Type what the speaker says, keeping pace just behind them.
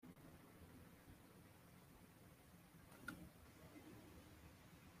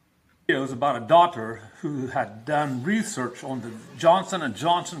videos about a doctor who had done research on the Johnson &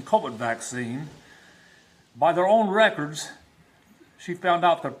 Johnson COVID vaccine. By their own records, she found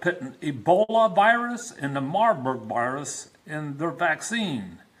out they're putting Ebola virus and the Marburg virus in their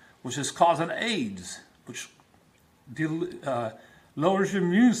vaccine, which is causing AIDS, which lowers your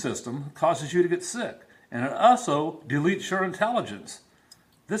immune system, causes you to get sick, and it also deletes your intelligence.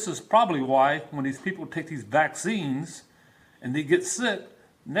 This is probably why when these people take these vaccines and they get sick,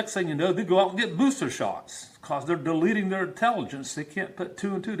 next thing you know, they go out and get booster shots because they're deleting their intelligence. They can't put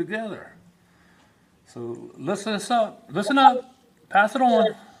two and two together. So listen up, pass it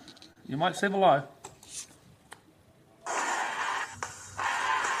on. You might save a life.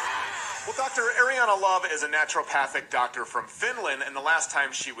 Well, Dr. Ariana Love is a naturopathic doctor from Finland, and the last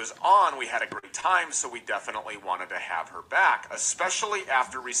time she was on, we had a great time, so we definitely wanted to have her back, especially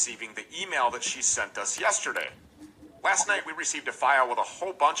after receiving the email that she sent us yesterday. Last night, we received a file with a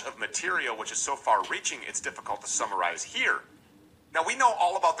whole bunch of material, which is so far-reaching, it's difficult to summarize here. Now, we know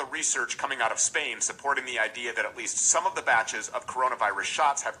all about the research coming out of Spain supporting the idea that at least some of the batches of coronavirus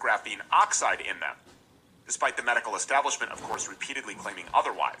shots have graphene oxide in them, despite the medical establishment, of course, repeatedly claiming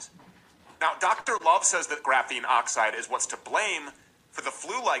otherwise. Now, Dr. Love says that graphene oxide is what's to blame for the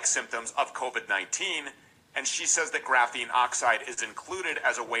flu-like symptoms of COVID-19, and she says that graphene oxide is included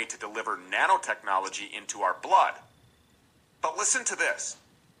as a way to deliver nanotechnology into our blood. But listen to this.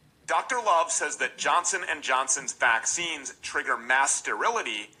 Dr. Love says that Johnson & Johnson's vaccines trigger mass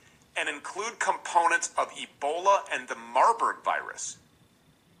sterility and include components of Ebola and the Marburg virus.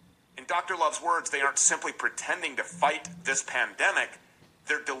 In Dr. Love's words, they aren't simply pretending to fight this pandemic.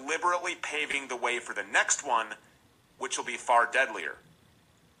 They're deliberately paving the way for the next one, which will be far deadlier.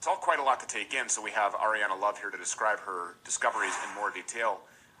 It's all quite a lot to take in, so we have Ariana Love here to describe her discoveries in more detail.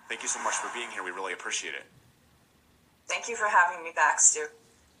 Thank you so much for being here. We really appreciate it. Thank you for having me back, Stu.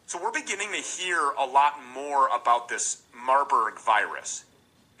 So we're beginning to hear a lot more about this Marburg virus.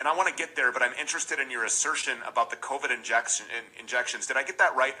 And I want to get there, but I'm interested in your assertion about the COVID injections. Did I get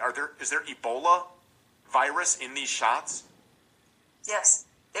that right? Is there Ebola virus in these shots? Yes,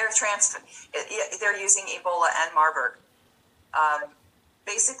 they're using Ebola and Marburg.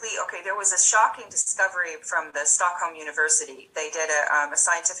 Basically, there was a shocking discovery from the Stockholm University. They did a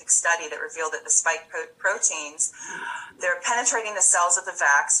scientific study that revealed that the spike proteins, they're penetrating the cells of the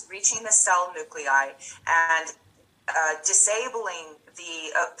vax, reaching the cell nuclei, and disabling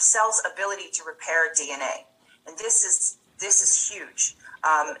the cell's ability to repair DNA. And this is huge.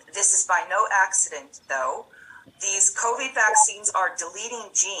 This is by no accident, though. These COVID vaccines are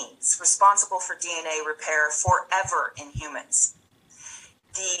deleting genes responsible for DNA repair forever in humans.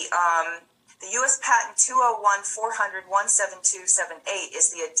 The U.S. patent 201-400-17278 is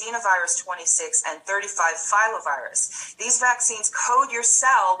the adenovirus 26 and 35 filovirus. These vaccines code your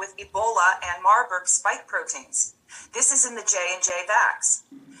cell with Ebola and Marburg spike proteins. This is in the J&J vax.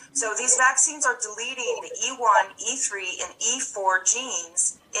 So these vaccines are deleting the E1, E3, and E4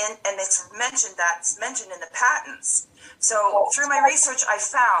 genes, and it's mentioned in the patents. So through my research, I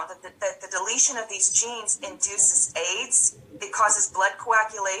found that the deletion of these genes induces AIDS. It causes blood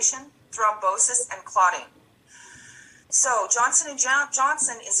coagulation, thrombosis, and clotting. So Johnson &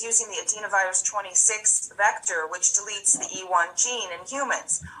 Johnson is using the adenovirus 26 vector, which deletes the E1 gene in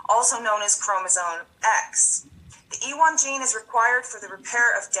humans, also known as chromosome X. The E1 gene is required for the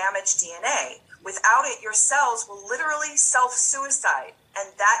repair of damaged DNA. Without it, your cells will literally self-suicide,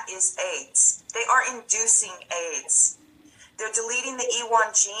 and that is AIDS. They are inducing AIDS. They're deleting the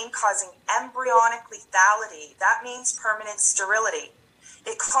E1 gene, causing embryonic lethality. That means permanent sterility.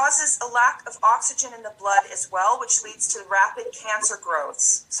 It causes a lack of oxygen in the blood as well, which leads to rapid cancer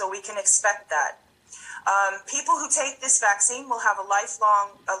growths. So we can expect that. People who take this vaccine will have a life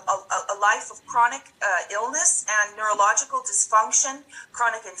of chronic illness and neurological dysfunction,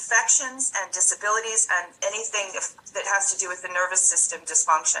 chronic infections and disabilities, and anything that has to do with the nervous system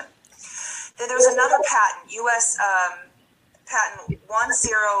dysfunction. Then there's another patent, U.S. Patent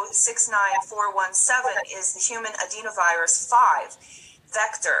 1069417 is the human adenovirus 5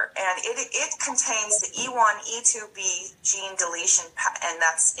 vector, and it contains the E1, E2B gene deletion, and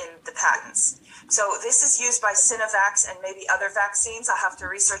that's in the patents. So this is used by Sinovac and maybe other vaccines. I'll have to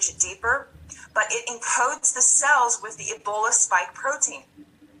research it deeper, but it encodes the cells with the Ebola spike protein.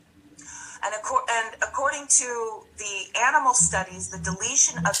 And according to the animal studies, the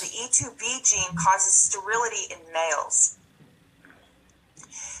deletion of the E2B gene causes sterility in males.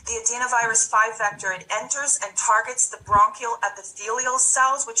 The adenovirus 5 vector, it enters and targets the bronchial epithelial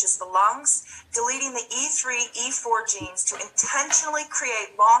cells, which is the lungs, deleting the E3, E4 genes to intentionally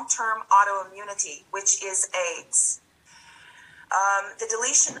create long-term autoimmunity, which is AIDS. The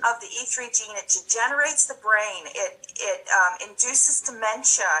deletion of the E3 gene, it degenerates the brain. It induces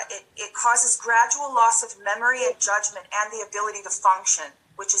dementia. It causes gradual loss of memory and judgment and the ability to function,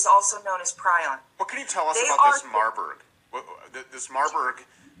 which is also known as prion. What can you tell us They about this are- Marburg? This Marburg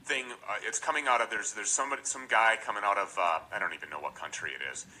thing, it's coming out of, there's some guy coming out of, I don't even know what country it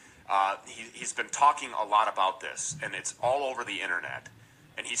is. He's been talking a lot about this, and it's all over the internet.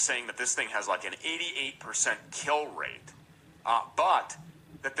 And he's saying that this thing has like an 88% kill rate. But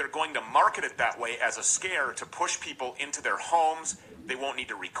that they're going to market it that way as a scare to push people into their homes. They won't need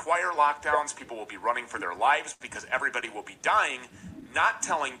to require lockdowns. People will be running for their lives because everybody will be dying, not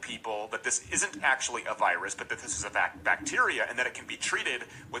telling people that this isn't actually a virus, but that this is a bacteria and that it can be treated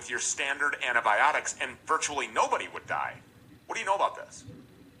with your standard antibiotics and virtually nobody would die. What do you know about this?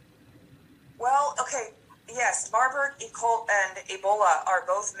 Well, okay, yes, Marburg, and Ebola are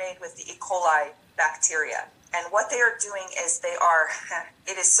both made with the E. coli bacteria. And what they are doing is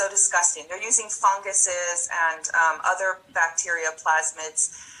it is so disgusting. They're using funguses and other bacteria,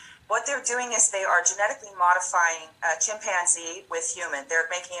 plasmids. What they're doing is they are genetically modifying a chimpanzee with human. They're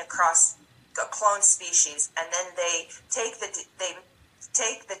making a clone species, and then they take the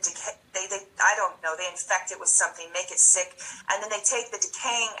I don't know, they infect it with something, make it sick, and then they take the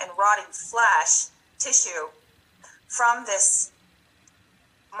decaying and rotting flesh tissue from this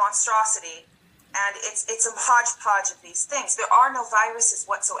monstrosity. And it's a hodgepodge of these things. There are no viruses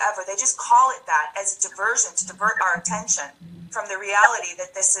whatsoever. They just call it that as a diversion to divert our attention from the reality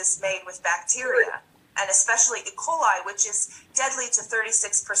that this is made with bacteria, and especially E. coli, which is deadly to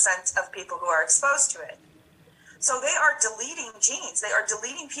 36% of people who are exposed to it. So they are deleting genes. They are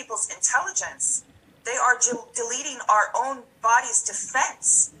deleting people's intelligence. They are deleting our own body's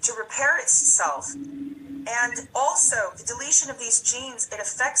defense to repair itself. And also, the deletion of these genes, it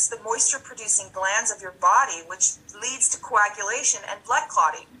affects the moisture-producing glands of your body, which leads to coagulation and blood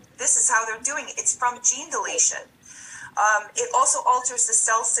clotting. This is how they're doing it. It's from gene deletion. It also alters the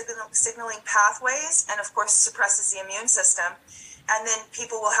cell signaling pathways and, of course, suppresses the immune system. And then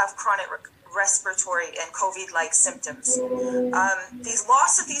people will have chronic respiratory and COVID-like symptoms. The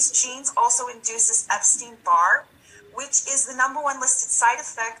loss of these genes also induces Epstein-Barr, which is the #1 listed side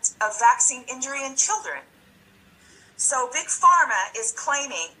effect of vaccine injury in children. So Big Pharma is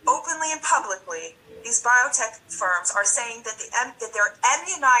claiming openly and publicly, these biotech firms are saying that they're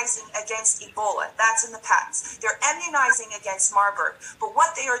immunizing against Ebola. That's in the patents. They're immunizing against Marburg. But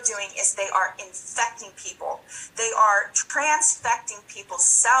what they are doing is they are infecting people. They are transfecting people's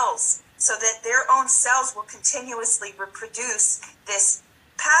cells so that their own cells will continuously reproduce this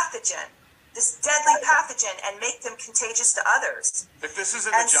pathogen, this deadly pathogen, and make them contagious to others. If this is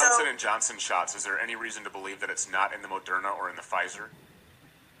in the Johnson & Johnson shots, is there any reason to believe that it's not in the Moderna or in the Pfizer?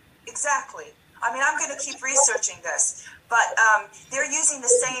 Exactly. I mean, I'm going to keep researching this, but they're using the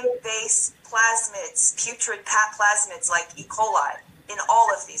same base plasmids, putrid plasmids like E. coli in all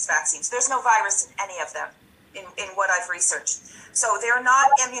of these vaccines. There's no virus in any of them in what I've researched. So they're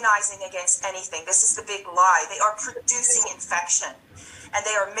not immunizing against anything. This is the big lie. They are producing infection, and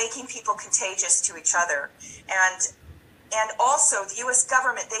they are making people contagious to each other. And also the U.S.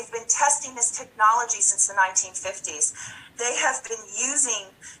 government, they've been testing this technology since the 1950s. They have been using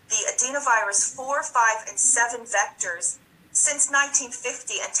the adenovirus 4, 5, and 7 vectors since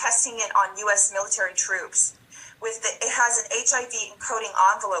 1950 and testing it on U.S. military troops. It has an HIV encoding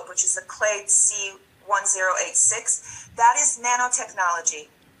envelope, which is the clade C1086. That is nanotechnology.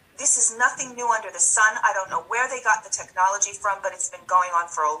 This is nothing new under the sun. I don't know where they got the technology from, but it's been going on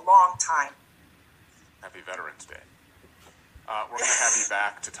for a long time. Happy Veterans Day. We're going to have you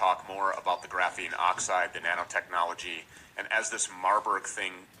back to talk more about the graphene oxide, the nanotechnology, and as this Marburg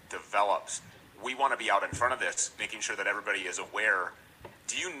thing develops, we want to be out in front of this, making sure that everybody is aware.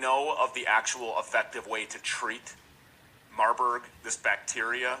 Do you know of the actual effective way to treat Marburg, this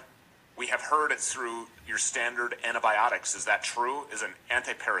bacteria? We have heard it's through your standard antibiotics. Is that true? Is an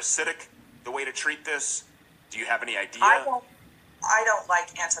antiparasitic the way to treat this? Do you have any idea? I don't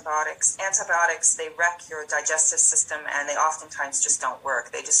like antibiotics. Antibiotics, they wreck your digestive system, and they oftentimes just don't work.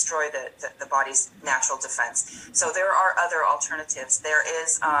 They destroy the body's natural defense. So there are other alternatives. There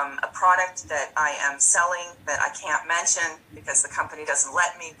is a product that I am selling that I can't mention because the company doesn't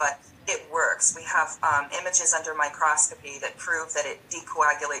let me, but it works. We have images under microscopy that prove that it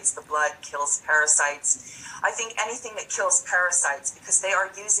decoagulates the blood, kills parasites. I think anything that kills parasites, because they are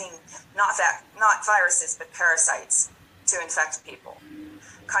using not viruses, but parasites to infect people.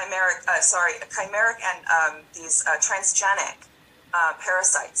 Chimeric and these transgenic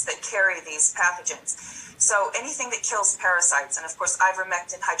parasites that carry these pathogens. So anything that kills parasites, and of course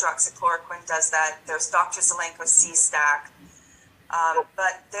ivermectin, hydroxychloroquine does that. There's Dr. Zelenko C-Stack.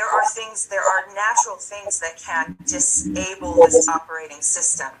 But there are natural things that can disable this operating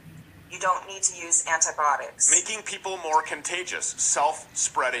system. You don't need to use antibiotics. Making people more contagious,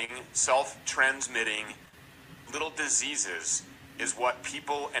 self-spreading, self-transmitting little diseases is what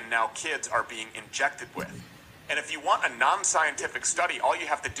people and now kids are being injected with. And if you want a non-scientific study, all you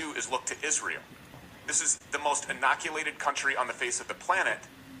have to do is look to Israel. This is the most inoculated country on the face of the planet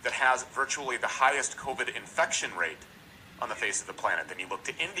that has virtually the highest COVID infection rate on the face of the planet. Then you look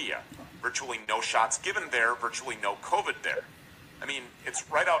to India, virtually no shots given there, virtually no COVID there. I mean, it's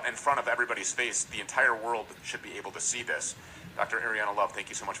right out in front of everybody's face. The entire world should be able to see this. Dr. Ariana Love, thank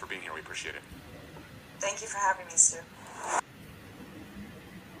you so much for being here. We appreciate it. Thank you for having me, Stu.